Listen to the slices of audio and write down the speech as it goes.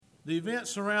The events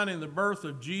surrounding the birth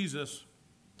of Jesus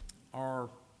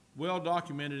are well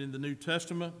documented in the New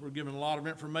Testament. We're given a lot of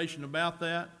information about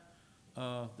that.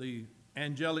 The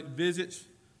angelic visits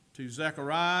to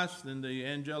Zacharias, then the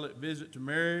angelic visit to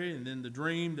Mary, and then the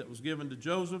dream that was given to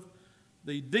Joseph.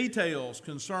 The details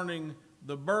concerning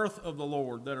the birth of the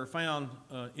Lord that are found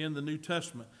in the New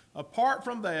Testament. Apart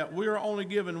from that, we are only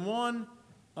given one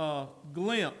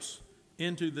glimpse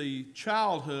into the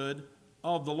childhood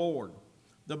of the Lord.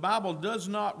 The Bible does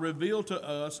not reveal to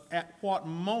us at what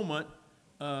moment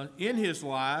in his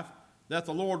life that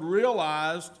the Lord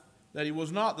realized that he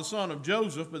was not the son of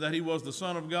Joseph, but that he was the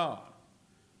Son of God.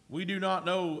 We do not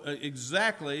know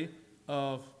exactly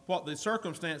what the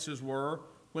circumstances were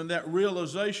when that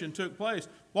realization took place.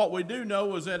 What we do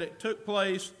know is that it took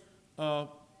place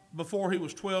before he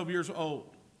was 12 years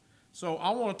old. So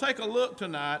I want to take a look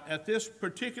tonight at this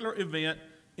particular event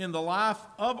in the life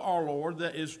of our Lord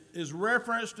that is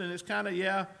referenced, and it's kind of,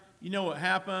 you know what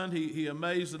happened. He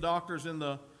amazed the doctors in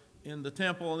the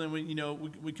temple, and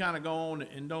then we kind of go on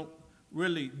and don't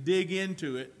really dig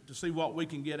into it to see what we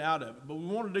can get out of it. But we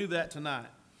want to do that tonight.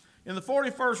 In the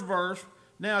 41st verse,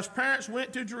 now his parents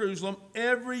went to Jerusalem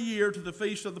every year to the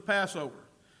feast of the Passover.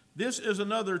 This is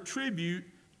another tribute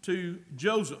to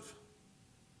Joseph.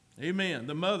 Amen.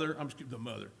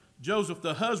 Joseph,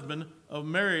 the husband of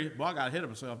Mary. Well, I got ahead of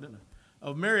myself, didn't I?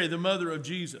 Of Mary, the mother of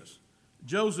Jesus.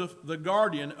 Joseph, the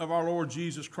guardian of our Lord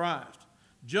Jesus Christ.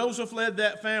 Joseph led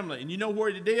that family. And you know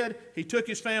what he did? He took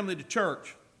his family to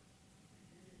church.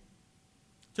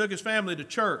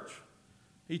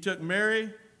 He took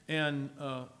Mary and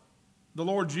the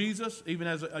Lord Jesus, even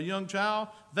as a young child.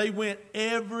 They went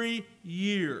every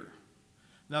year.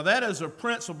 Now that is a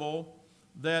principle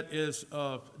that is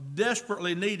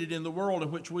desperately needed in the world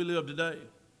in which we live today.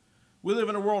 We live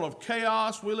in a world of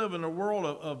chaos. We live in a world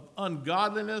of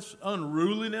ungodliness,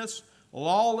 unruliness,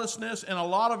 lawlessness, and a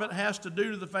lot of it has to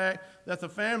do to the fact that the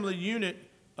family unit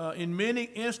in many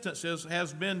instances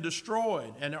has been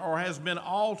destroyed or has been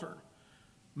altered.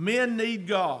 Men need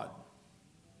God,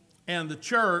 and the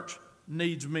church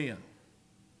needs men.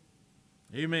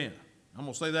 Amen. I'm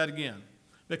going to say that again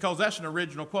because that's an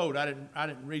original quote. I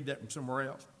didn't read that from somewhere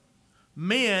else.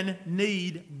 Men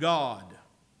need God.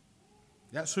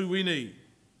 That's who we need.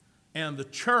 And the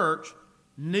church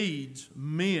needs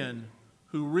men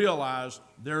who realize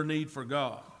their need for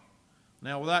God.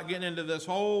 Now, without getting into this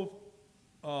whole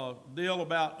deal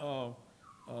about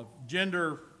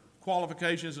gender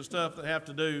qualifications and stuff that have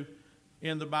to do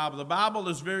in the Bible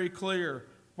is very clear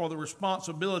for the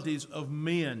responsibilities of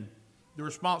men, the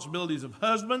responsibilities of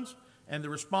husbands, and the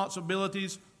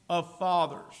responsibilities of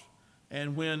fathers.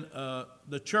 And when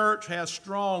the church has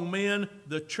strong men,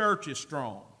 the church is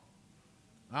strong.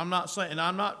 I'm not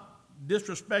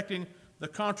disrespecting the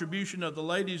contribution of the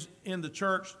ladies in the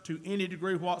church to any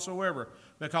degree whatsoever.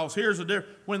 Because here's the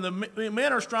difference. When the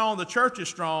men are strong, the church is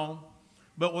strong.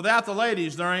 But without the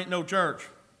ladies, there ain't no church.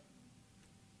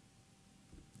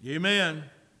 Amen.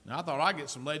 Now, I thought I'd get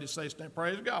some ladies to say,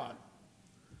 praise God.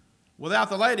 Without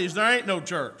the ladies, there ain't no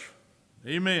church.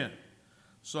 Amen.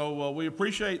 So we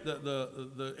appreciate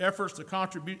the efforts to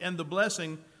contribute and the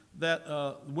blessing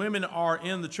that women are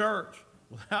in the church.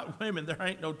 Without women, there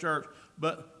ain't no church.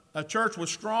 But a church with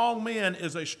strong men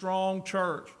is a strong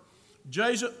church.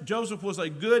 Joseph was a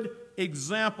good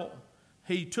example.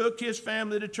 He took his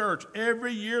family to church.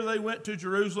 Every year they went to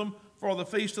Jerusalem for the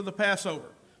feast of the Passover.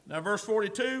 Now, verse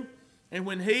 42, and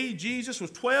when Jesus,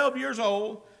 was 12 years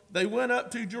old, they went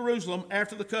up to Jerusalem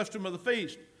after the custom of the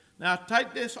feast. Now,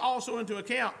 take this also into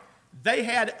account. They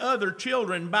had other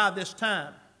children by this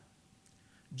time.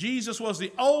 Jesus was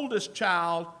the oldest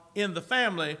child in the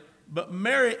family, but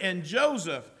Mary and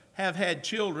Joseph have had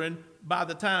children by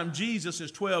the time Jesus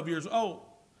is 12 years old.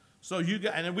 So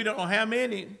and we don't know how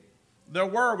many there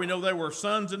were. We know they were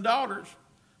sons and daughters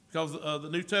because the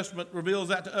New Testament reveals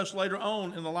that to us later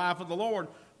on in the life of the Lord.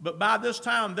 But by this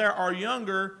time, there are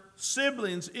younger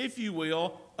siblings, if you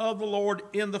will, of the Lord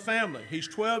in the family. He's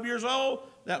 12 years old.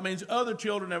 That means other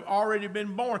children have already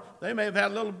been born. They may have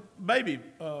had a little baby,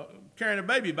 carrying a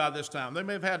baby by this time. They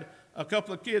may have had a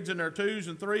couple of kids in their 2s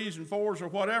and 3s and 4s or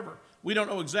whatever. We don't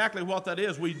know exactly what that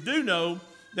is. We do know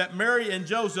that Mary and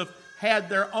Joseph had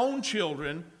their own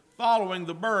children following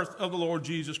the birth of the Lord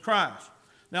Jesus Christ.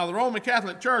 Now, the Roman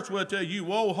Catholic Church will tell you,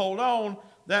 whoa, hold on.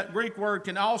 That Greek word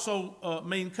can also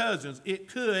mean cousins. It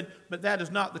could, but that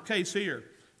is not the case here.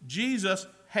 Jesus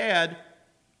had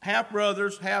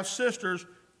half-brothers, half-sisters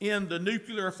in the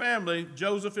nuclear family,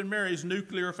 Joseph and Mary's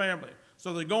nuclear family.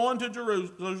 So they go on to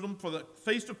Jerusalem for the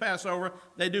Feast of Passover.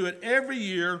 They do it every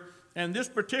year, And this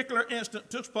particular incident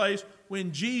took place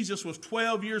when Jesus was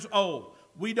 12 years old.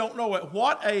 We don't know at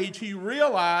what age he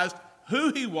realized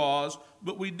who he was,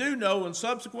 but we do know in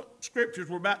subsequent scriptures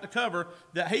we're about to cover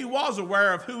that he was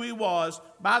aware of who he was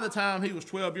by the time he was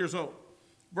 12 years old.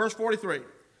 Verse 43,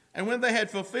 and when they had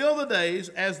fulfilled the days,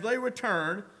 as they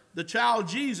returned, the child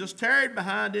Jesus tarried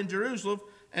behind in Jerusalem,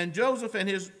 and Joseph and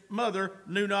his mother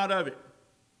knew not of it.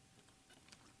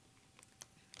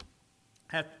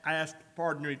 I asked,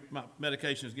 pardon me, my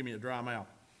medication is giving me a dry mouth.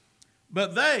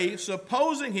 But they,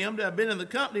 supposing him to have been in the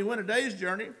company, went a day's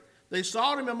journey. They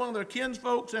sought him among their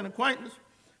kinsfolks and acquaintances.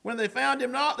 When they found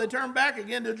him not, they turned back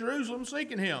again to Jerusalem,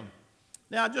 seeking him.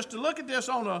 Now, just to look at this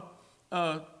on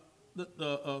the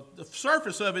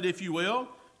surface of it, if you will,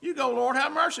 you go, Lord,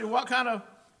 have mercy. What kind of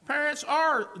parents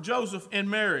are Joseph and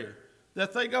Mary?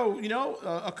 That they go,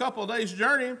 a couple of days'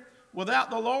 journey without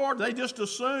the Lord. They just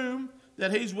assume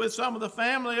that he's with some of the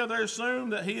family, or they assume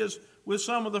that he is with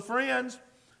some of the friends.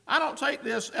 I don't take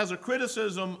this as a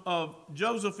criticism of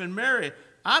Joseph and Mary.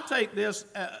 I take this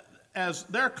as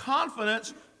their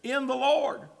confidence in the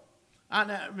Lord.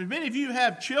 Many of you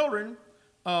have children.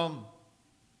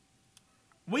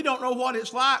 We don't know what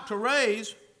it's like to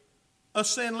raise a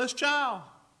sinless child.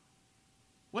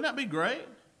 Wouldn't that be great?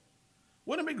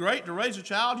 Wouldn't it be great to raise a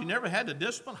child you never had to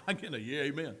discipline? I get a yeah,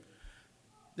 amen.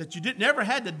 That you never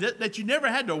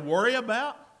had to worry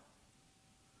about,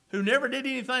 who never did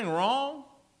anything wrong,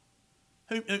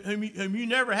 whom you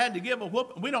never had to give a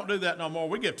whooping. We don't do that no more.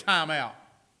 We give time out.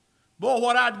 Boy,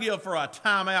 what I'd give for a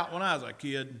time out when I was a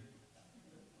kid.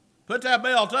 Put that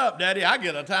belt up, Daddy. I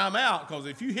get a time out, because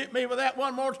if you hit me with that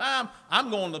one more time, I'm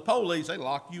going to the police. They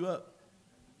lock you up.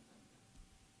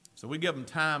 So we give them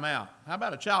time out. How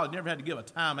about a child you never had to give a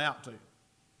time out to?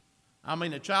 I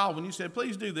mean, a child, when you said,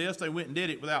 please do this, they went and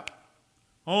did it without,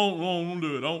 I don't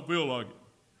do it. I don't feel like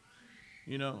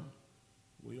it.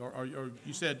 Or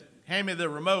you said, hand me the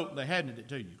remote. They handed it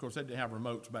to you. Of course, they didn't have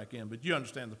remotes back then, but you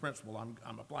understand the principle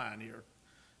I'm applying here.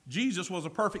 Jesus was a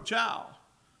perfect child.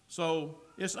 So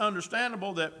it's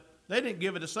understandable that they didn't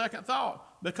give it a second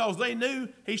thought, because they knew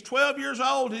he's 12 years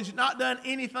old. He's not done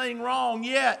anything wrong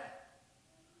yet.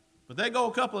 But they go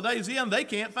a couple of days in, they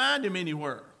can't find him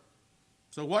anywhere.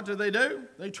 So what do?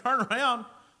 They turn around,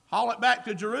 haul it back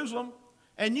to Jerusalem,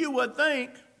 and you would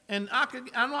think, and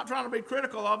I'm not trying to be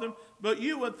critical of them, but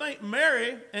you would think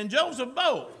Mary and Joseph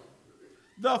both,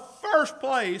 the first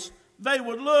place they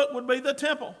would look would be the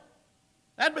temple.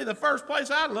 That'd be the first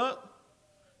place I'd look.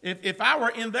 If I were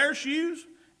in their shoes,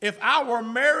 if I were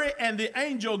Mary and the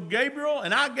angel Gabriel,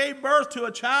 and I gave birth to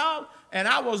a child, and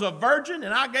I was a virgin,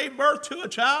 and I gave birth to a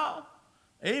child,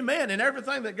 amen, and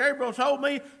everything that Gabriel told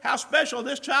me, how special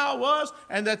this child was,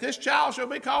 and that this child shall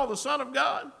be called the Son of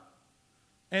God.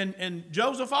 And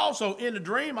Joseph also, in the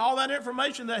dream, all that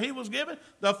information that he was given,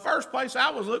 the first place I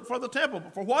was looking for the temple.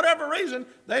 But for whatever reason,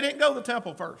 they didn't go to the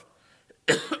temple first.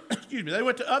 Excuse me. They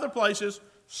went to other places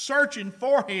searching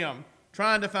for him,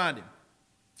 trying to find him.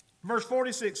 Verse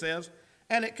 46 says,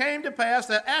 and it came to pass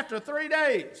that after 3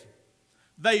 days,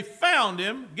 they found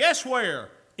him, guess where?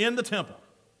 In the temple,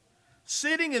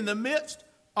 sitting in the midst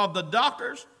of the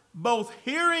doctors, both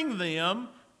hearing them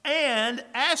and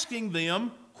asking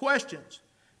them questions.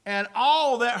 And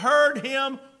all that heard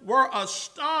him were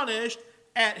astonished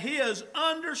at his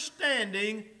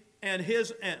understanding and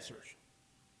his answers.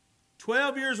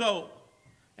 12 years old,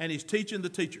 and he's teaching the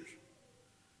teachers.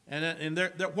 And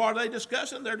what are they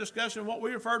discussing? They're discussing what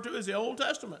we refer to as the Old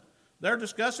Testament. They're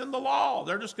discussing the law.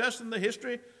 They're discussing the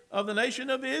history of the nation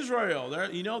of Israel.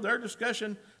 They're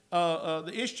discussing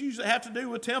the issues that have to do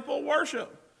with temple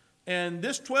worship. And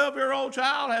this 12-year-old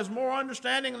child has more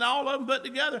understanding than all of them put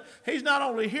together. He's not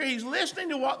only here, he's listening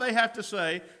to what they have to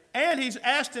say, and he's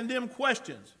asking them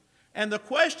questions. And the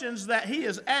questions that he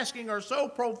is asking are so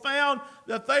profound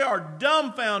that they are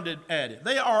dumbfounded at it.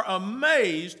 They are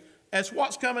amazed at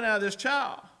what's coming out of this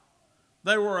child.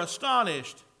 They were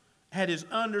astonished at his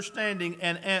understanding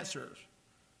and answers.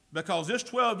 Because this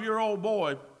 12-year-old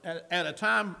boy, at a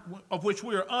time of which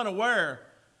we are unaware,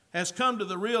 has come to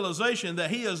the realization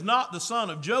that he is not the son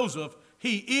of Joseph,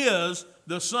 he is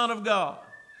the Son of God.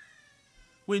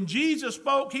 When Jesus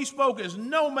spoke, he spoke as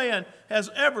no man has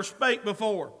ever spake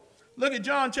before. Look at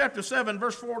John chapter 7,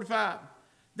 verse 45.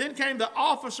 Then came the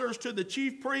officers to the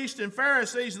chief priests and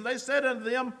Pharisees, and they said unto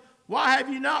them, why have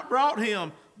you not brought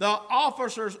him? The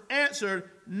officers answered,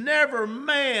 never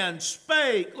man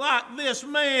spake like this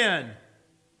man.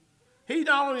 He's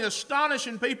not only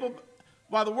astonishing people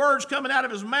by the words coming out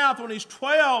of his mouth when he's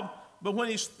 12, but when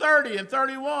he's 30 and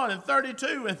 31 and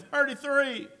 32 and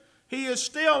 33, he is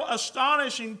still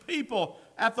astonishing people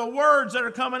at the words that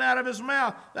are coming out of his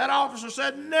mouth. That officer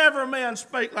said, never man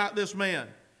spake like this man.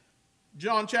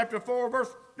 John chapter 4, verse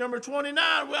number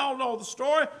 29, we all know the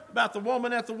story about the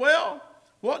woman at the well.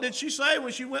 What did she say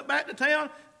when she went back to town?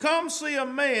 Come see a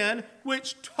man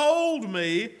which told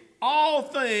me all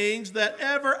things that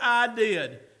ever I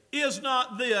did. Is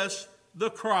not this the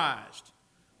Christ?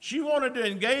 She wanted to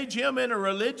engage him in a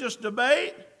religious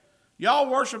debate.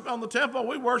 Y'all worship on the temple,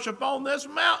 we worship on this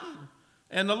mountain.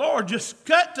 And the Lord just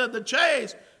cut to the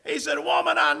chase. He said,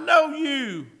 woman, I know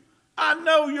you. I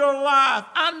know your life.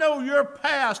 I know your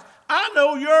past. I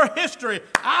know your history.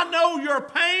 I know your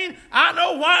pain. I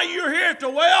know why you're here at the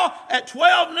well at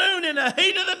 12 noon in the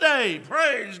heat of the day.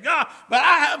 Praise God. But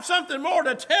I have something more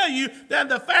to tell you than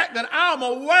the fact that I'm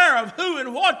aware of who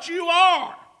and what you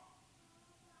are.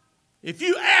 If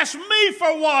you ask me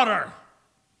for water,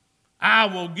 I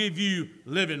will give you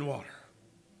living water.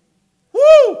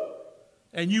 Woo!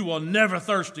 And you will never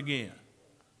thirst again.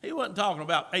 He wasn't talking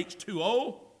about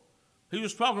H2O. He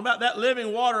was talking about that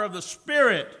living water of the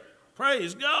Spirit.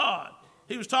 Praise God.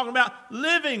 He was talking about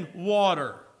living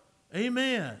water.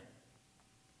 Amen.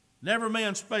 Never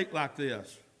man spake like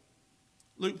this.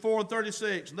 Luke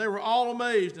 4:36. They were all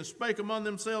amazed and spake among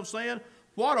themselves, saying,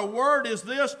 what a word is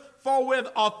this? For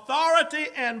with authority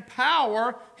and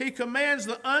power he commands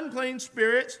the unclean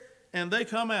spirits, and they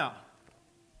come out.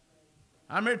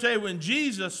 I'm here to tell you, when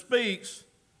Jesus speaks,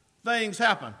 things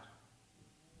happen.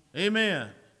 Amen.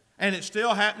 And it's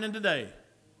still happening today.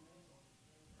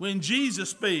 When Jesus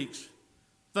speaks,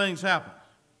 things happen.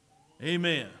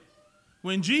 Amen.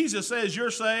 When Jesus says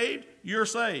you're saved, you're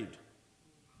saved.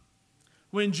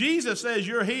 When Jesus says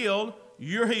you're healed,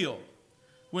 you're healed.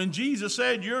 When Jesus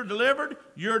said you're delivered,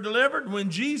 you're delivered.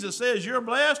 When Jesus says you're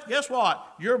blessed, guess what?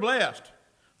 You're blessed.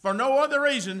 For no other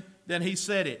reason than he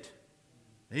said it.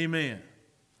 Amen.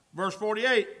 Verse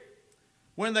 48.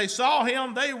 When they saw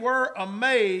him, they were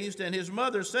amazed, and his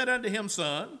mother said unto him,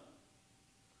 Son,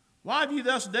 why have you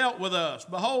thus dealt with us?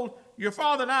 Behold, your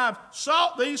father and I have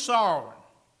sought thee sorrowing.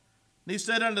 And he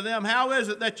said unto them, how is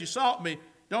it that you sought me?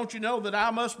 Don't you know that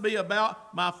I must be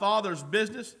about my father's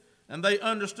business? And they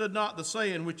understood not the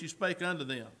saying which he spake unto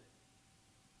them.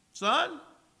 Son,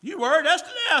 you worried us to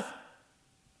death.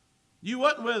 You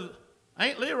wasn't with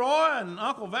Aunt Leroy and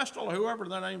Uncle Vestal or whoever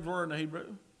their names were in the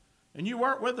Hebrew. And you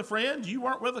weren't with the friends. You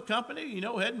weren't with the company,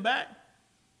 heading back.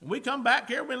 And we come back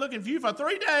here, we've been looking for you for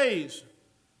 3 days.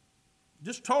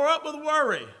 Just tore up with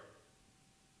worry.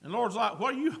 And the Lord's like,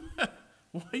 what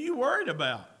are you worried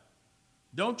about?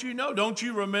 Don't you know? Don't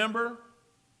you remember?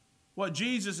 What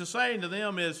Jesus is saying to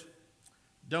them is,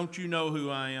 don't you know who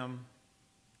I am?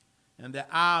 And that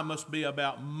I must be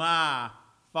about my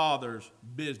Father's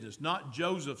business. Not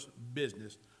Joseph's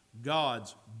business,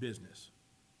 God's business.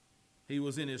 He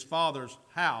was in his Father's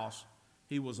house.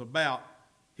 He was about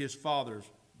his Father's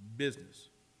business.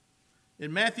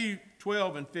 In Matthew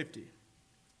 12 and 50,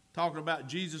 talking about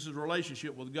Jesus'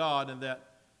 relationship with God and that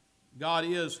God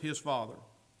is his Father.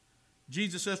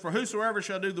 Jesus says, for whosoever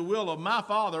shall do the will of my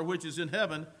Father which is in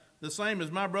heaven, the same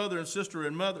as my brother and sister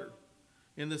and mother.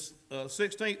 In the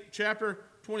 16th chapter,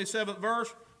 27th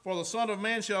verse, for the Son of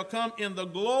Man shall come in the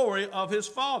glory of his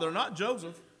Father, not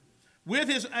Joseph, with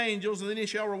his angels, and then he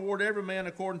shall reward every man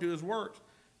according to his works.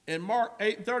 In Mark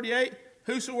 8:38,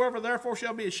 whosoever therefore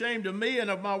shall be ashamed of me and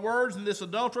of my words in this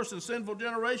adulterous and sinful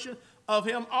generation, of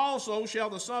him also shall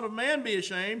the Son of Man be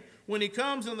ashamed when he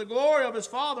comes in the glory of his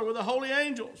Father with the holy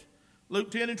angels. Luke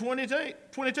 10 and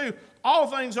 22, all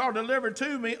things are delivered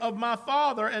to me of my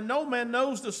Father, and no man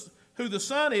knows who the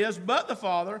Son is but the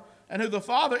Father, and who the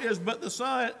Father is but the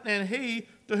Son, and he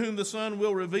to whom the Son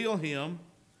will reveal him.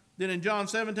 Then in John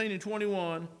 17 and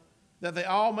 21, that they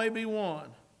all may be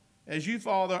one, as you,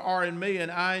 Father, are in me and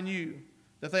I in you,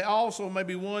 that they also may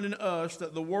be one in us,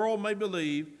 that the world may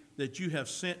believe that you have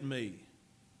sent me.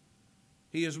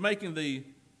 He is making the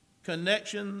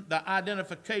connection, the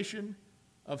identification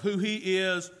of who he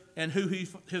is and who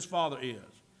his Father is.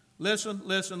 Listen,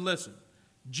 listen, listen.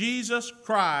 Jesus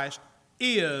Christ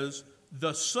is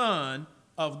the Son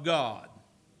of God.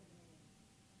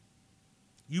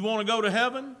 You want to go to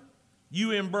heaven?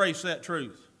 You embrace that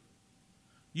truth.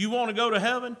 You want to go to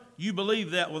heaven? You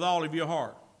believe that with all of your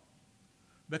heart.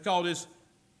 Because it's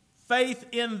faith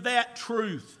in that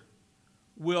truth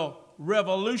will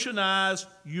revolutionize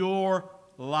your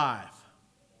life.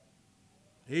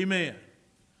 Amen.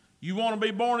 You want to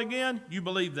be born again? You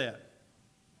believe that.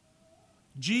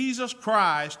 Jesus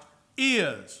Christ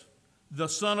is the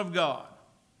Son of God.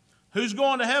 Who's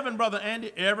going to heaven, Brother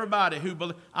Andy? Everybody who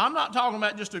believes. I'm not talking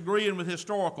about just agreeing with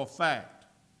historical fact.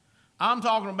 I'm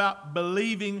talking about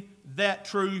believing that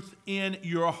truth in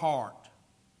your heart.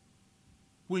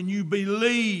 when you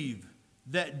believe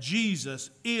that Jesus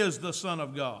is the Son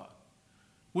of God,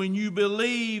 when you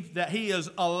believe that he is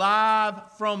alive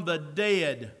from the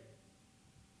dead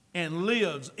and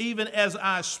lives even as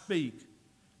I speak,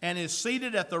 and is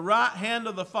seated at the right hand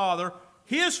of the Father,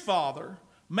 his Father,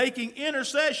 making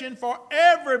intercession for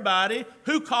everybody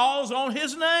who calls on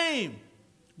his name.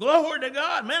 Glory to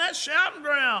God. Man, that's shouting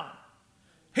ground.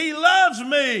 He loves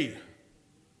me.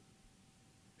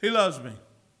 He loves me.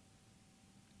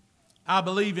 I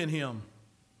believe in him.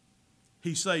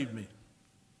 He saved me.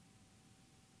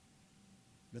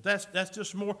 But that's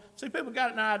just more. See, people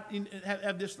got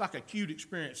have this like a cute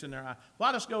experience in their eye. Well,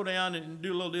 I just go down and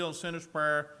do a little deal in sinner's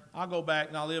prayer. I'll go back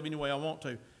and I'll live any way I want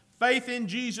to. Faith in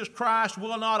Jesus Christ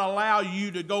will not allow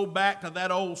you to go back to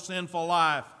that old sinful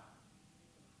life.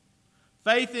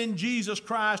 Faith in Jesus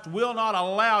Christ will not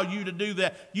allow you to do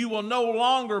that. You will no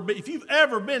longer be, if you've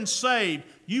ever been saved,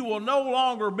 you will no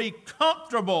longer be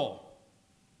comfortable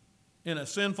in a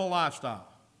sinful lifestyle.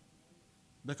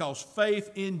 Because faith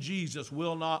in Jesus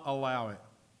will not allow it.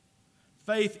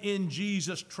 Faith in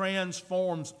Jesus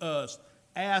transforms us.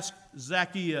 Ask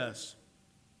Zacchaeus,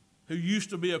 who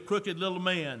used to be a crooked little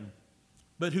man,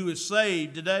 but who is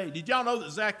saved today. Did y'all know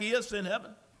that Zacchaeus is in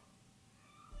heaven?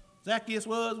 Zacchaeus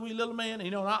was a wee little man.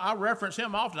 You know, I reference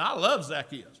him often. I love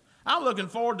Zacchaeus. I'm looking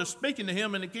forward to speaking to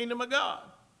him in the kingdom of God.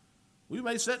 We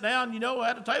may sit down,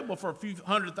 at a table for a few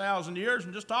 100,000 years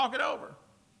and just talk it over.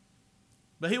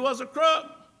 But he was a crook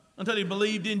until he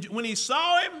believed in. When he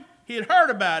saw him, he had heard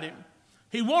about him.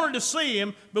 He wanted to see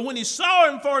him, but when he saw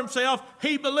him for himself,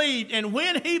 he believed. And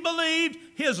when he believed,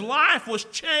 his life was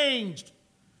changed.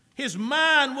 His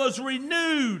mind was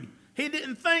renewed. He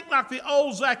didn't think like the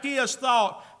old Zacchaeus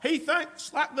thought. He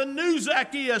thinks like the new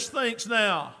Zacchaeus thinks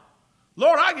now.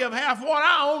 Lord, I give half what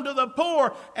I own to the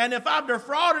poor, and if I've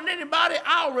defrauded anybody,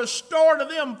 I'll restore to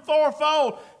them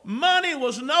fourfold. Money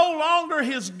was no longer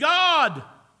his God.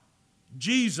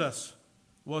 Jesus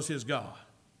was his God.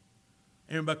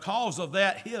 And because of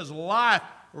that, his life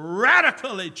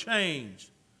radically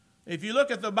changed. If you look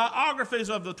at the biographies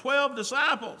of the 12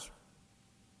 disciples,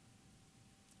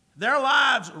 their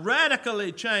lives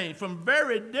radically changed from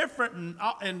very different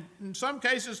and in some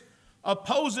cases,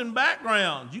 opposing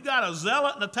backgrounds. You got a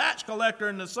zealot and a tax collector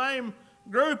in the same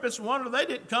group. It's a wonder they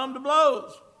didn't come to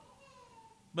blows.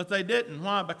 But they didn't.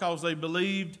 Why? Because they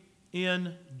believed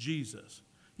in Jesus.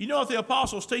 You know what the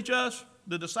apostles teach us?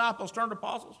 The disciples turned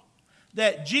apostles?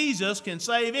 That Jesus can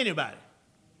save anybody.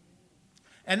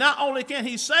 And not only can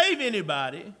he save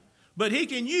anybody, but he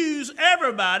can use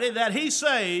everybody that he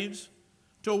saves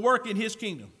to work in his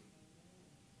kingdom.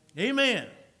 Amen.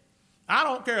 I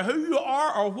don't care who you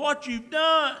are or what you've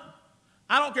done.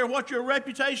 I don't care what your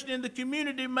reputation in the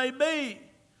community may be.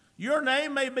 Your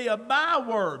name may be a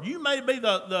byword. You may be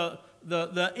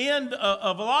the end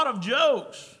of a lot of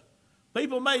jokes.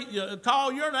 People may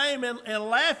call your name and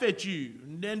laugh at you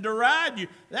and deride you.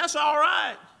 That's all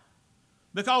right.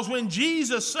 Because when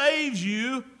Jesus saves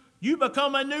you, you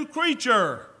become a new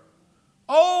creature.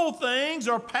 Old things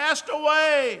are passed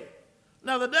away.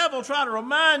 Now, the devil will try to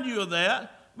remind you of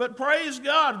that, but praise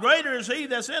God, greater is he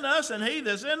that's in us than he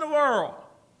that's in the world.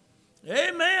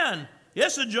 Amen.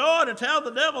 It's a joy to tell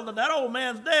the devil that old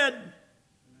man's dead.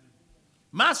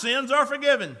 My sins are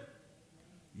forgiven.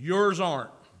 Yours aren't.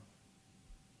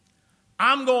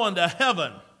 I'm going to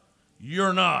heaven.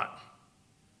 You're not.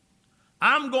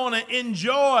 I'm going to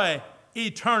enjoy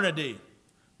eternity.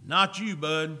 Not you,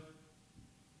 bud.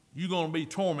 You're going to be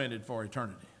tormented for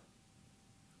eternity.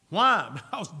 Why?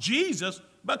 Because Jesus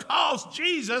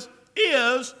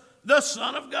is the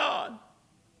Son of God.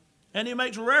 And he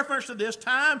makes reference to this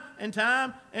time and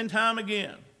time and time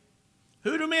again.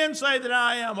 Who do men say that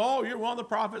I am? Oh, you're one of the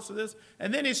prophets of this.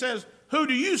 And then he says, who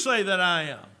do you say that I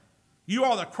am? You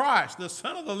are the Christ, the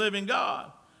Son of the living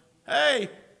God. Hey,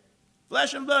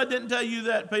 flesh and blood didn't tell you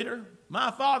that, Peter.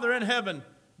 My Father in heaven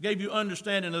gave you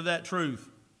understanding of that truth.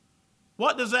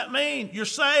 What does that mean? You're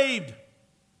saved.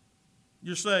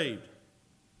 You're saved.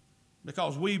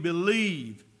 Because we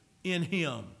believe in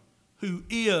him who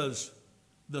is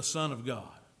the Son of God.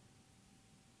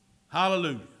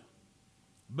 Hallelujah.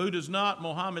 Buddha's not,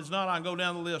 Mohammed's not. I can go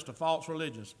down the list of false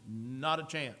religions. Not a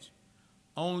chance.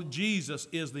 Only Jesus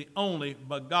is the only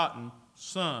begotten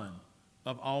Son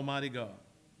of Almighty God.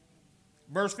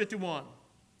 Verse 51.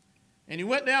 And he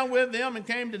went down with them and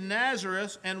came to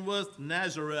Nazareth and was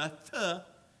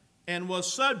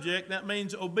subject, that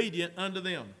means obedient unto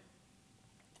them.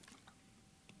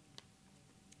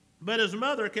 But his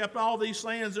mother kept all these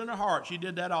sayings in her heart. She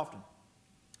did that often.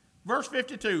 Verse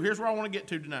 52, here's where I want to get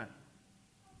to tonight.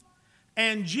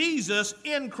 And Jesus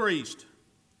increased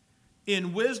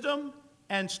in wisdom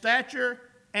and stature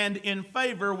and in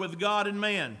favor with God and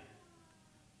man.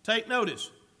 Take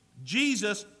notice,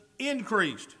 Jesus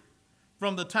increased.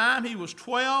 From the time he was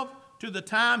 12 to the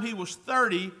time he was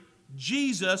 30,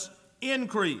 Jesus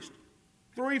increased.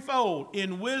 Threefold,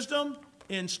 in wisdom,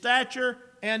 in stature,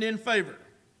 and in favor.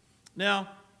 Now,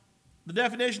 the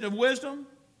definition of wisdom,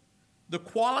 the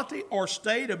quality or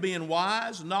state of being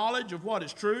wise, knowledge of what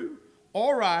is true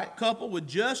or right, coupled with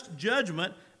just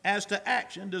judgment as to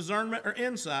action, discernment, or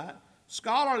insight,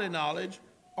 scholarly knowledge,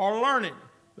 or learning.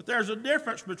 But there's a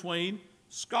difference between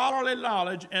scholarly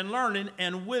knowledge and learning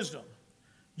and wisdom.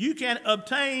 You can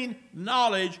obtain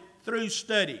knowledge through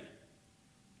study.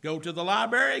 Go to the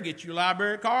library, get your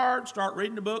library card, start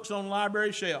reading the books on the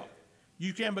library shelf.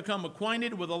 You can become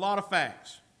acquainted with a lot of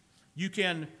facts. You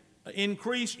can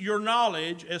increase your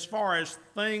knowledge as far as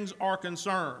things are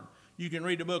concerned. You can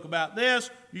read a book about this,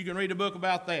 you can read a book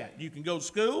about that. You can go to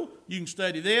school, you can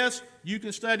study this, you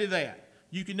can study that.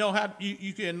 You can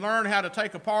you can learn how to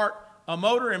take apart a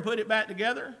motor and put it back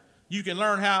together. You can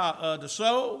learn how to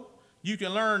sew. You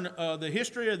can learn the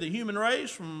history of the human race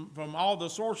from all the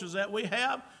sources that we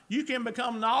have. You can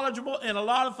become knowledgeable in a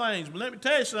lot of things. But let me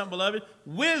tell you something, beloved.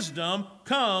 Wisdom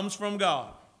comes from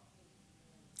God.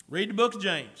 Read the book of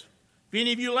James. If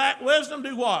any of you lack wisdom,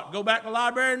 do what? Go back to the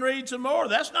library and read some more?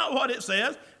 That's not what it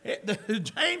says.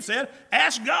 James said,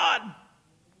 ask God.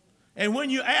 And when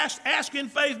you ask in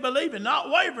faith, believing, not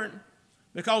wavering.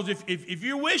 Because if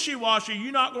you're wishy-washy,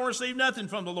 you're not going to receive nothing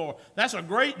from the Lord. That's a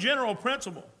great general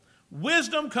principle.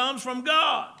 Wisdom comes from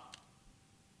God.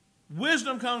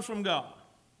 Wisdom comes from God.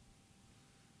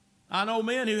 I know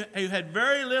men who had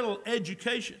very little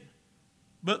education,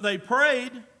 but they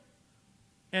prayed,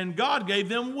 and God gave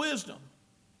them wisdom.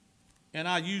 And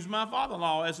I use my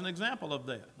father-in-law as an example of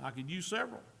that. I could use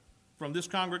several from this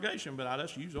congregation, but I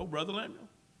just use old Brother Lemuel.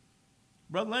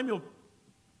 Brother Lemuel,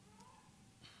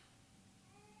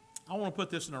 I want to put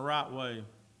this in the right way.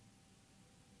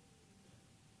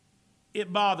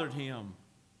 It bothered him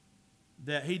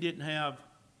that he didn't have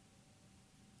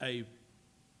a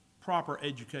proper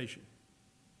education.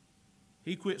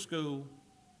 He quit school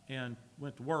and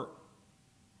went to work.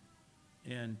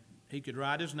 And he could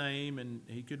write his name, and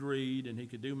he could read, and he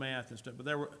could do math and stuff. But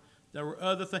there were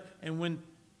other things. And when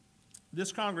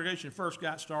this congregation first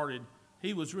got started,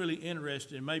 he was really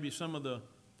interested in maybe some of the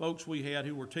folks we had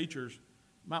who were teachers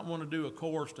might want to do a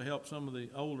course to help some of the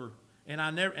older. And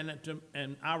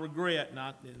I regret,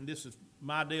 and this is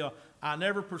my deal, I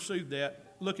never pursued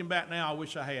that. Looking back now, I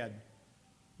wish I had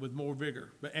with more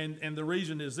vigor. And the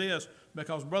reason is this,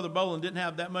 because Brother Boland didn't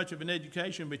have that much of an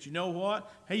education, but you know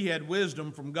what? He had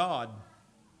wisdom from God.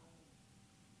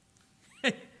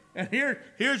 And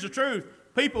here's the truth.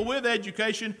 People with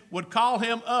education would call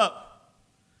him up.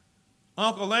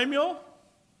 Uncle Lemuel,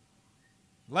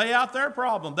 lay out their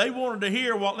problem. They wanted to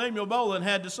hear what Lemuel Boland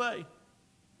had to say.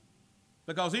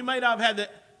 Because he may not have had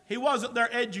he wasn't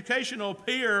their educational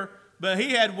peer, but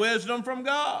he had wisdom from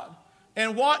God.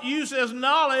 And what use is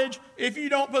knowledge if you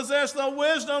don't possess the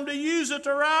wisdom to use it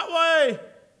the right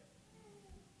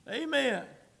way? Amen.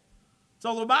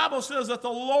 So the Bible says that the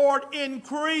Lord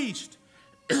increased.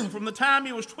 From the time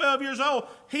he was 12 years old,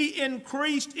 he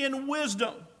increased in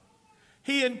wisdom.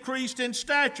 He increased in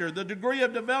stature, the degree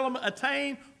of development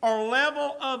attained or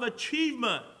level of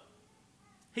achievement.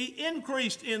 He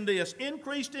increased in this,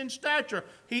 increased in stature.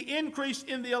 He increased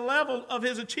in the level of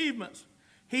his achievements.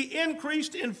 He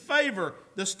increased in favor,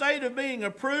 the state of being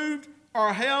approved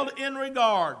or held in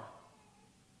regard.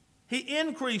 He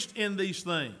increased in these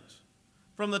things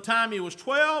from the time he was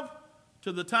 12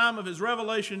 to the time of his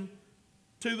revelation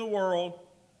to the world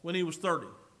when he was 30.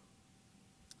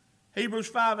 Hebrews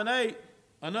 5 and 8,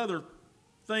 another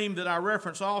theme that I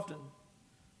reference often.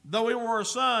 Though he were a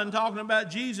son, talking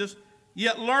about Jesus,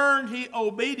 yet learned he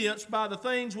obedience by the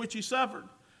things which he suffered.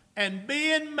 And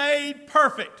being made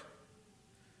perfect,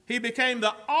 he became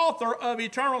the author of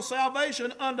eternal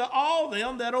salvation unto all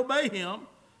them that obey him,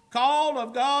 called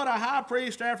of God a high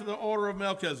priest after the order of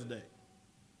Melchizedek.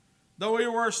 Though he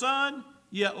were a son,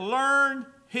 yet learned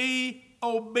he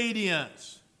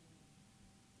obedience.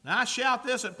 Now I shout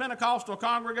this at Pentecostal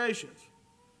congregations.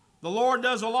 The Lord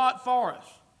does a lot for us.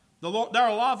 There are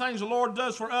a lot of things the Lord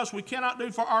does for us we cannot do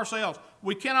for ourselves.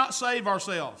 We cannot save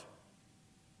ourselves.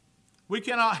 We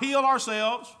cannot heal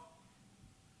ourselves.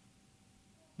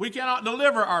 We cannot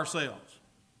deliver ourselves.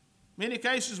 In many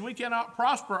cases, we cannot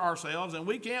prosper ourselves, and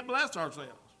we can't bless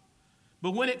ourselves.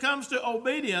 But when it comes to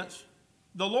obedience,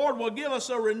 the Lord will give us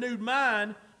a renewed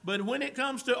mind. But when it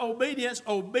comes to obedience,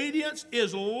 obedience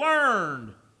is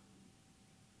learned.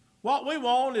 What we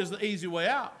want is the easy way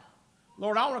out.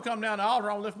 Lord, I want to come down the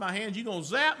altar, I want to lift my hands. You're going to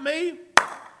zap me,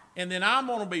 and then I'm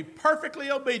going to be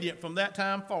perfectly obedient from that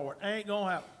time forward. Ain't going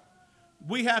to happen.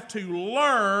 We have to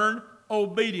learn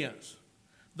obedience.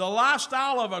 The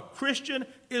lifestyle of a Christian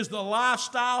is the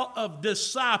lifestyle of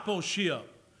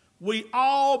discipleship. We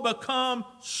all become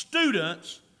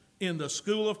students in the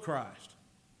school of Christ.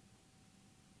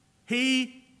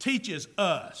 He teaches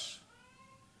us.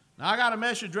 Now, I got a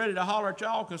message ready to holler at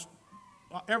y'all because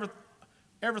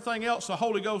everything else the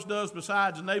Holy Ghost does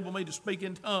besides enable me to speak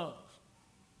in tongues.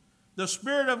 The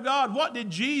Spirit of God, what did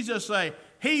Jesus say?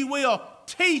 He will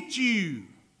teach you.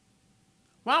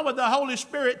 Why would the Holy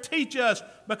Spirit teach us?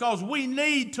 Because we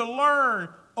need to learn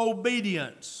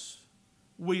obedience.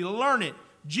 We learn it.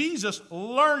 Jesus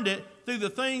learned it through the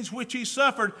things which he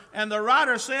suffered. And the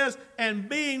writer says, and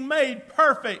being made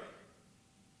perfect,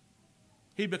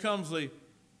 he becomes the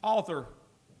author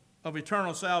of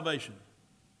eternal salvation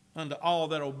unto all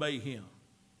that obey him,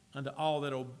 unto all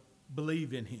that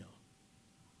believe in him.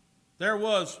 There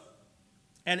was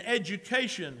an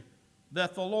education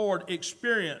that the Lord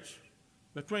experienced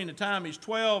between the time he's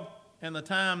 12 and the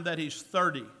time that he's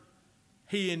 30.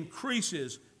 He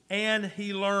increases and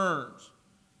he learns.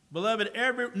 Beloved,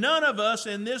 none of us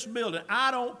in this building,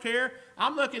 I don't care.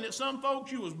 I'm looking at some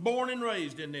folks, you was born and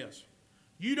raised in this.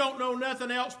 You don't know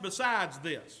nothing else besides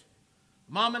this.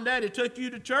 Mom and Daddy took you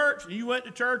to church, and you went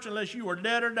to church unless you were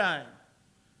dead or dying.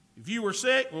 If you were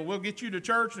sick, well, we'll get you to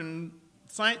church, and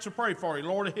saints will pray for you.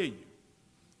 Lord will heal you.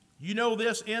 You know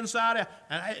this inside out.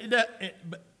 And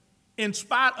in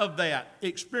spite of that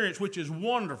experience, which is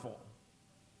wonderful,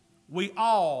 we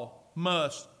all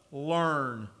must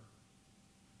learn.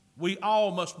 We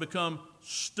all must become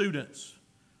students.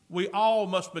 We all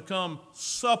must become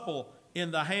supple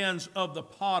in the hands of the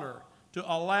potter to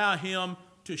allow him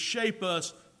to shape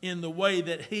us in the way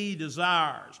that he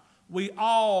desires. We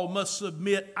all must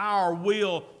submit our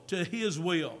will to his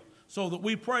will so that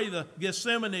we pray the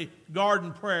Gethsemane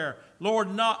garden prayer.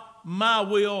 Lord, not my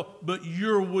will, but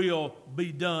your will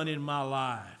be done in my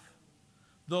life.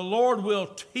 The Lord will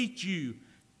teach you.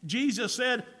 Jesus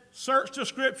said, search the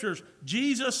scriptures.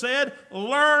 Jesus said,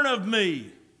 learn of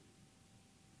me.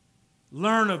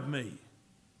 Learn of me.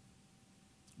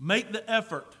 Make the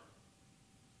effort.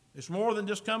 It's more than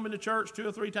just coming to church 2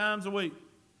 or 3 times a week.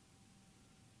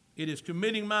 It is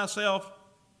committing myself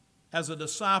as a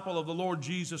disciple of the Lord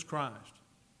Jesus Christ.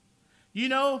 You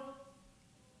know,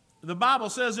 the Bible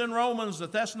says in Romans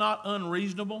that that's not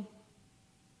unreasonable.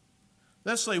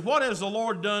 Let's see, what has the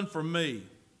Lord done for me?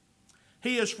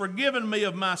 He has forgiven me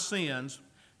of my sins.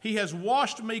 He has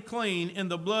washed me clean in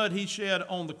the blood he shed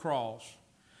on the cross.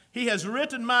 He has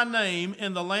written my name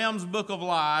in the Lamb's book of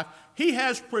life. He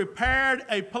has prepared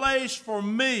a place for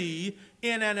me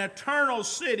in an eternal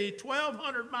city,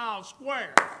 1,200 miles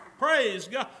square. Praise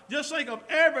God. Just think of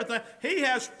everything. He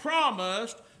has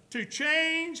promised to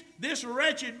change this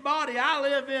wretched body I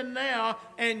live in now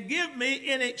and give me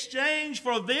in exchange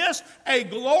for this a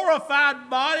glorified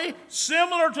body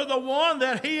similar to the one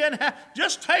that he had.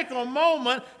 Just take a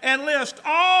moment and list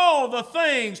all the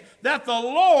things that the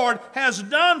Lord has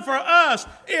done for us.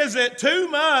 Is it too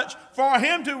much for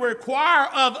him to require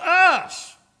of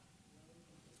us?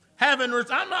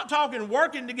 I'm not talking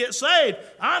working to get saved.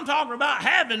 I'm talking about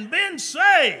having been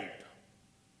saved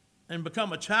and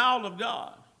become a child of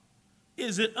God.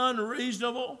 Is it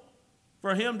unreasonable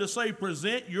for him to say,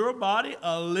 present your body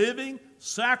a living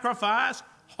sacrifice,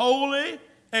 holy,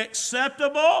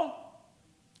 acceptable?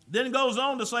 Then it goes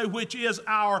on to say, which is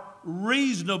our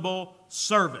reasonable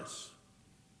service.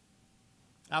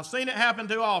 I've seen it happen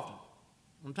too often.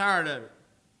 I'm tired of it.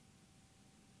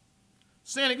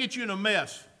 Sin will get you in a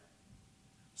mess.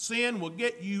 Sin will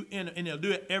get you in, and it'll do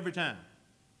it every time.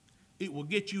 It will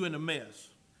get you in a mess.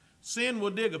 Sin will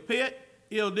dig a pit.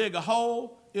 It'll dig a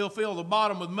hole, it'll fill the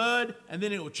bottom with mud, and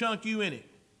then it will chunk you in it.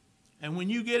 And when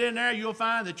you get in there, you'll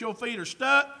find that your feet are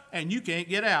stuck and you can't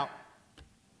get out. That's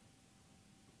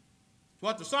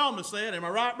what the psalmist said. Am I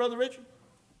right, Brother Richard?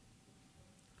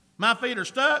 My feet are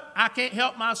stuck. I can't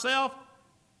help myself.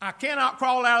 I cannot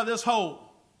crawl out of this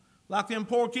hole. Like them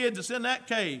poor kids that's in that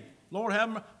cave. Lord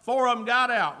have them. 4 of them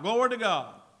got out. Glory to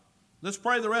God. Let's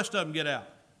pray the rest of them get out.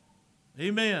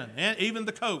 Amen. And even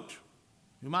the coach.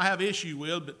 You might have issue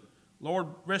with, but Lord,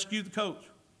 rescue the coach.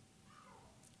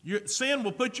 Your sin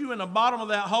will put you in the bottom of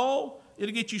that hole.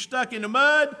 It'll get you stuck in the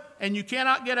mud, and you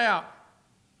cannot get out.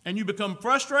 And you become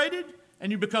frustrated,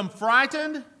 and you become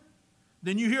frightened.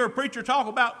 Then you hear a preacher talk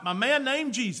about a man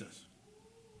named Jesus.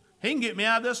 He can get me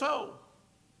out of this hole.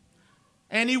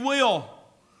 And he will.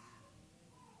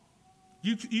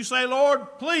 You say,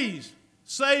 Lord, please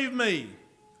save me.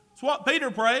 That's what Peter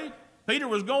prayed. Peter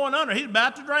was going under. He's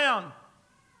about to drown.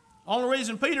 Only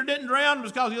reason Peter didn't drown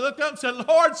was because he looked up and said,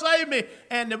 Lord, save me.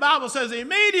 And the Bible says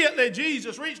immediately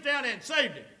Jesus reached down and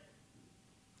saved him.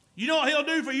 You know what he'll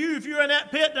do for you if you're in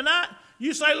that pit tonight?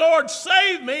 You say, Lord,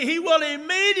 save me. He will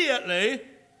immediately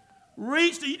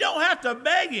reach. You don't have to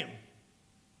beg him.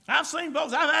 I've seen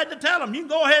folks, I've had to tell them, you can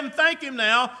go ahead and thank him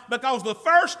now because the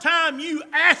first time you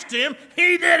asked him,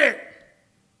 he did it.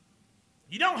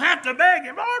 You don't have to beg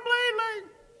him, Lord, please.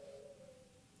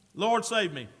 Lord,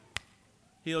 save me.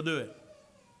 He'll do it.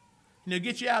 And he'll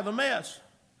get you out of the mess.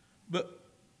 But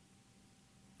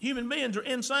human beings are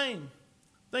insane,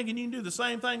 thinking you can do the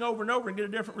same thing over and over and get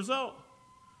a different result.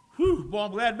 Whew, boy,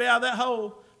 I'm glad to be out of that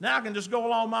hole. Now I can just go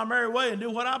along my merry way and do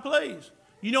what I please.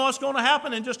 You know what's going to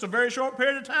happen in just a very short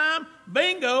period of time?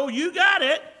 Bingo, you got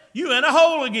it. You in a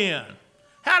hole again.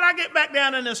 How'd I get back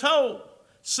down in this hole?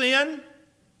 Sin.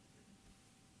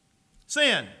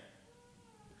 Sin.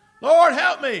 Lord,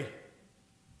 help me.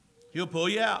 He'll pull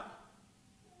you out.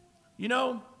 You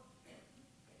know,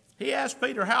 he asked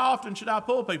Peter, how often should I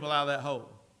pull people out of that hole?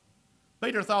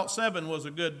 Peter thought 7 was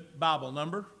a good Bible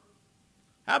number.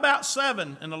 How about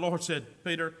 7? And the Lord said,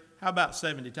 Peter, how about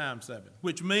 70 times 7?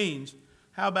 Which means,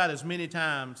 how about as many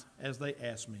times as they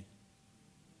ask me?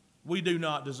 We do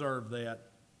not deserve that.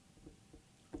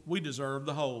 We deserve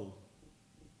the whole.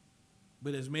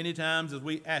 But as many times as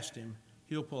we asked him,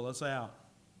 he'll pull us out.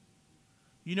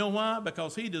 You know why?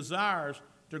 Because he desires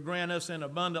to grant us an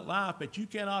abundant life, but you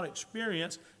cannot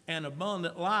experience an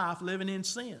abundant life living in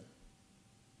sin.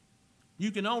 You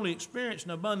can only experience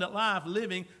an abundant life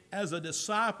living as a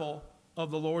disciple of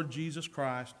the Lord Jesus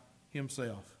Christ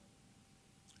himself.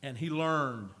 And he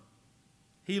learned.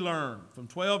 He learned. From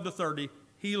 12 to 30,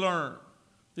 he learned.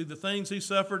 Through the things he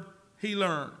suffered, he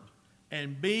learned.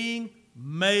 And being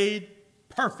made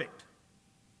perfect.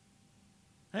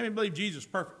 How many believe Jesus is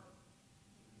perfect?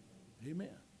 Amen.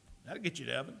 That'll get you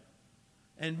to heaven.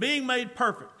 And being made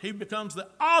perfect, he becomes the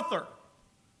author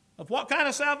of what kind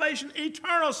of salvation?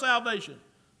 Eternal salvation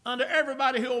unto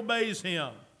everybody who obeys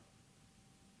him.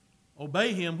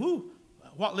 Obey him. Whoo.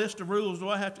 What list of rules do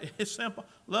I have to? It's simple.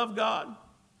 Love God.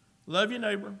 Love your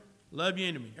neighbor. Love your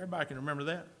enemy. Everybody can remember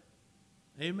that.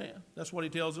 Amen. That's what he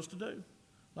tells us to do.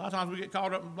 A lot of times we get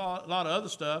caught up in a lot of other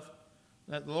stuff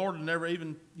that the Lord will never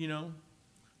even,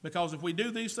 because if we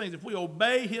do these things, if we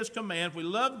obey his command, if we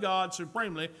love God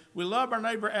supremely, we love our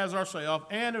neighbor as ourselves,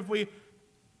 and if we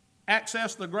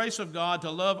access the grace of God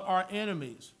to love our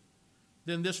enemies,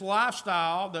 then this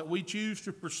lifestyle that we choose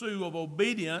to pursue of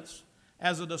obedience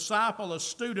as a disciple, a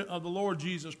student of the Lord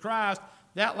Jesus Christ,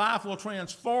 that life will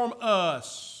transform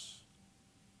us.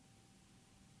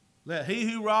 Let he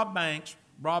who rob banks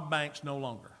no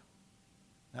longer.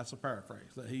 That's a paraphrase.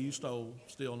 Let he who stole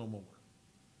steal no more.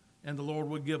 And the Lord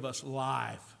would give us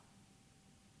life.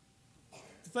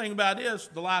 The thing about it is,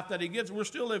 the life that he gives, we're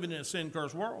still living in a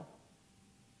sin-cursed world.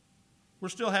 We're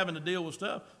still having to deal with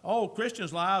stuff. Oh,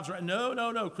 Christians' lives are...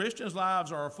 No. Christians'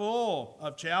 lives are full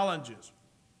of challenges.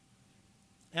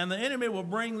 And the enemy will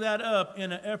bring that up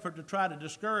in an effort to try to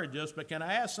discourage us. But can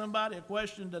I ask somebody a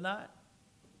question tonight?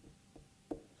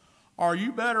 Are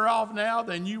you better off now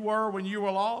than you were when you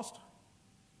were lost?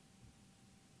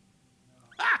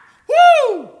 Ah,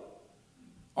 woo!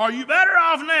 Are you better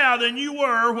off now than you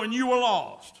were when you were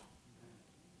lost?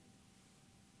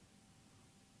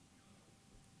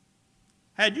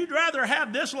 Had you rather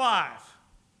have this life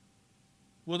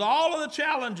with all of the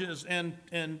challenges and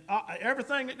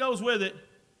everything that goes with it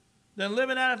than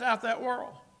living out that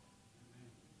world?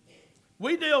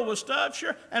 We deal with stuff,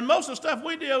 sure, and most of the stuff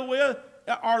we deal with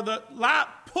are the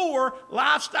poor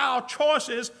lifestyle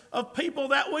choices of people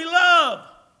that we love.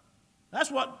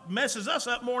 That's what messes us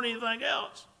up more than anything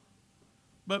else.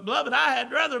 But, beloved, I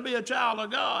had rather be a child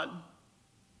of God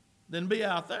than be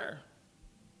out there.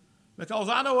 Because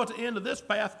I know at the end of this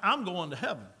path, I'm going to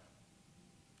heaven.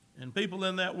 And people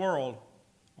in that world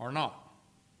are not.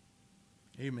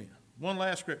 Amen. One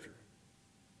last scripture.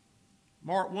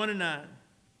 Mark 1:9.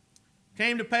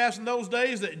 Came to pass in those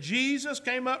days that Jesus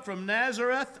came up from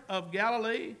Nazareth of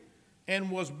Galilee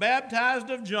and was baptized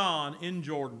of John in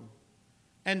Jordan.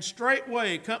 And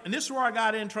straightway, and this is where I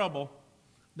got in trouble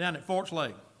down at Forts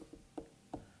Lake.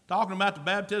 Talking about the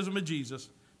baptism of Jesus.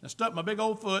 I stuck my big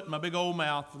old foot in my big old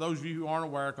mouth, for those of you who aren't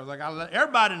aware, because I got to let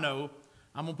everybody know.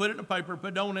 I'm going to put it in the paper,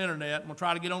 put it on the internet. I'm going to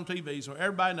try to get on TV so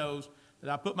everybody knows that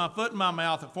I put my foot in my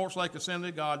mouth at Forts Lake Assembly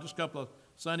of God just a couple of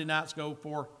Sunday nights ago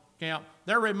before camp.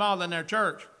 They're remodeling their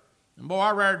church. And boy, I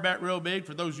reared back real big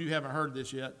for those of you who haven't heard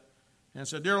this yet. And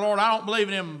said, Dear Lord, I don't believe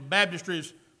in them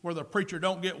baptistries where the preacher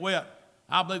don't get wet.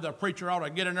 I believe the preacher ought to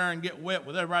get in there and get wet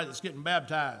with everybody that's getting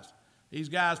baptized. these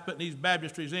guys putting these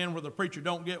baptistries in where the preacher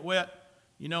don't get wet.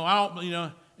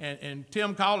 And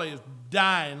Tim Cawley is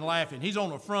dying laughing. He's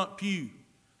on the front pew.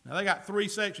 Now, they got 3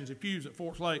 sections of pews at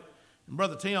Forks Lake. And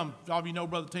Brother Tim, all of you know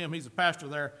Brother Tim, he's the pastor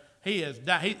there. He is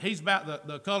he's about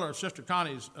the color of Sister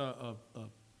Connie's,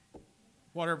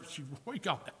 what do you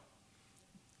call that?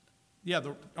 Yeah,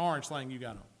 the orange thing you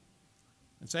got on.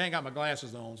 And say, I ain't got my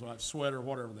glasses on, so it's sweater or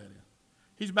whatever that is.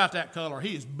 He's about that color.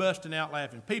 He is busting out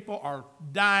laughing. People are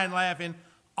dying laughing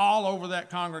all over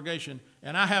that congregation.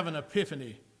 And I have an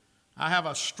epiphany. I have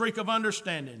a streak of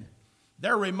understanding.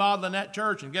 They're remodeling that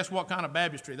church, and guess what kind of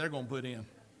baptistry they're going to put in?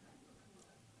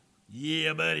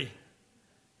 Yeah, buddy.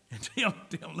 And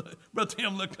Brother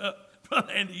Tim looked up.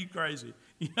 Brother Andy, you crazy.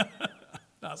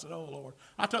 I said, oh, Lord.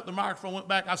 I took the microphone, went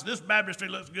back. I said, this baptistry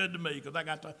looks good to me because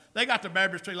they got the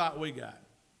baptistry like we got.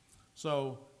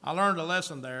 So I learned a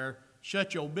lesson there.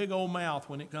 Shut your big old mouth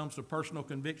when it comes to personal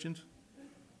convictions.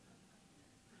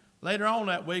 Later on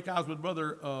that week, I was with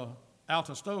Brother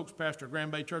Alton Stokes, pastor of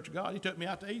Grand Bay Church of God. He took me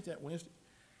out to eat that Wednesday.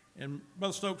 And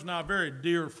Brother Stokes and I are very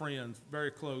dear friends, very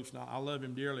close. And I love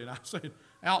him dearly. And I said,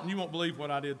 Alton, you won't believe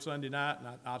what I did Sunday night.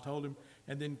 And I told him.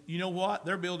 And then, you know what?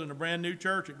 They're building a brand new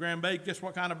church at Grand Bay. Guess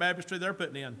what kind of baptistry they're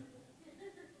putting in?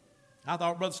 I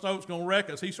thought Brother Stokes was going to wreck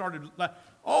us. He started like,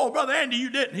 oh, Brother Andy, you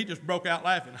didn't. He just broke out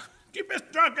laughing. You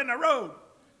missed drunk in the road.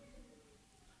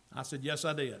 I said, yes,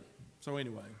 I did. So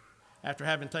anyway, after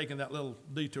having taken that little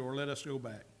detour, let us go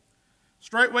back.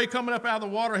 Straightway coming up out of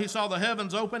the water, he saw the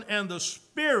heavens open and the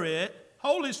Spirit,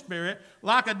 Holy Spirit,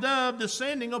 like a dove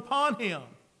descending upon him.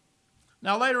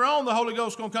 Now later on, the Holy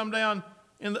Ghost is going to come down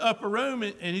in the upper room,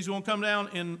 and he's going to come down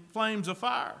in flames of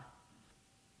fire.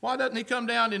 Why doesn't he come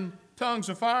down in tongues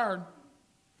of fire,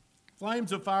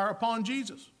 flames of fire upon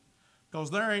Jesus? Because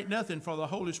there ain't nothing for the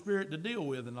Holy Spirit to deal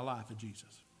with in the life of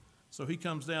Jesus. So he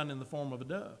comes down in the form of a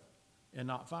dove and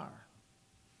not fire.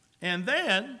 And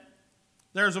then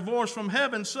there's a voice from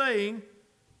heaven saying,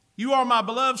 you are my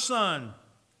beloved Son,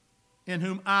 in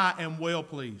whom I am well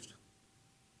pleased.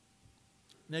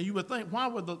 Now you would think, why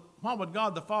would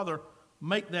God the Father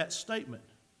make that statement?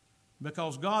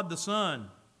 Because God the Son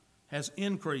has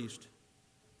increased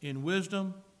in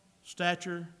wisdom,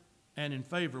 stature, and in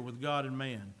favor with God and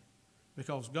man.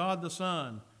 Because God the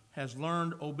Son has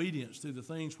learned obedience through the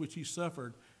things which he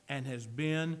suffered and has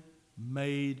been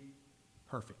made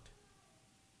perfect.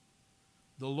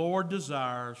 The Lord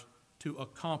desires to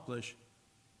accomplish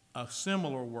a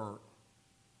similar work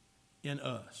in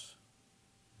us.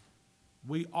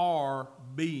 We are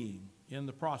being in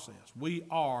the process. We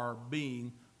are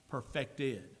being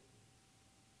perfected.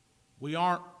 We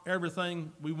aren't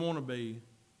everything we want to be.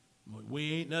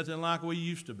 We ain't nothing like we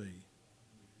used to be.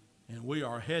 And we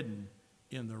are heading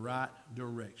in the right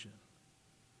direction.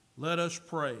 Let us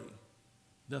pray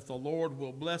that the Lord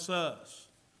will bless us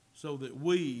so that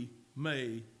we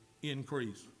may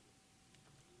increase.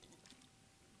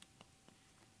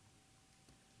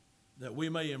 That we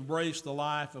may embrace the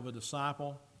life of a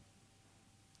disciple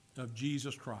of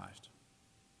Jesus Christ.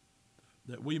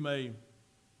 That we may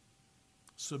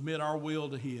submit our will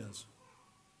to his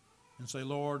and say,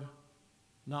 Lord,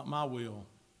 not my will,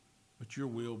 but your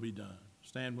will be done.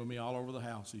 Stand with me all over the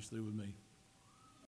house. He's through with me.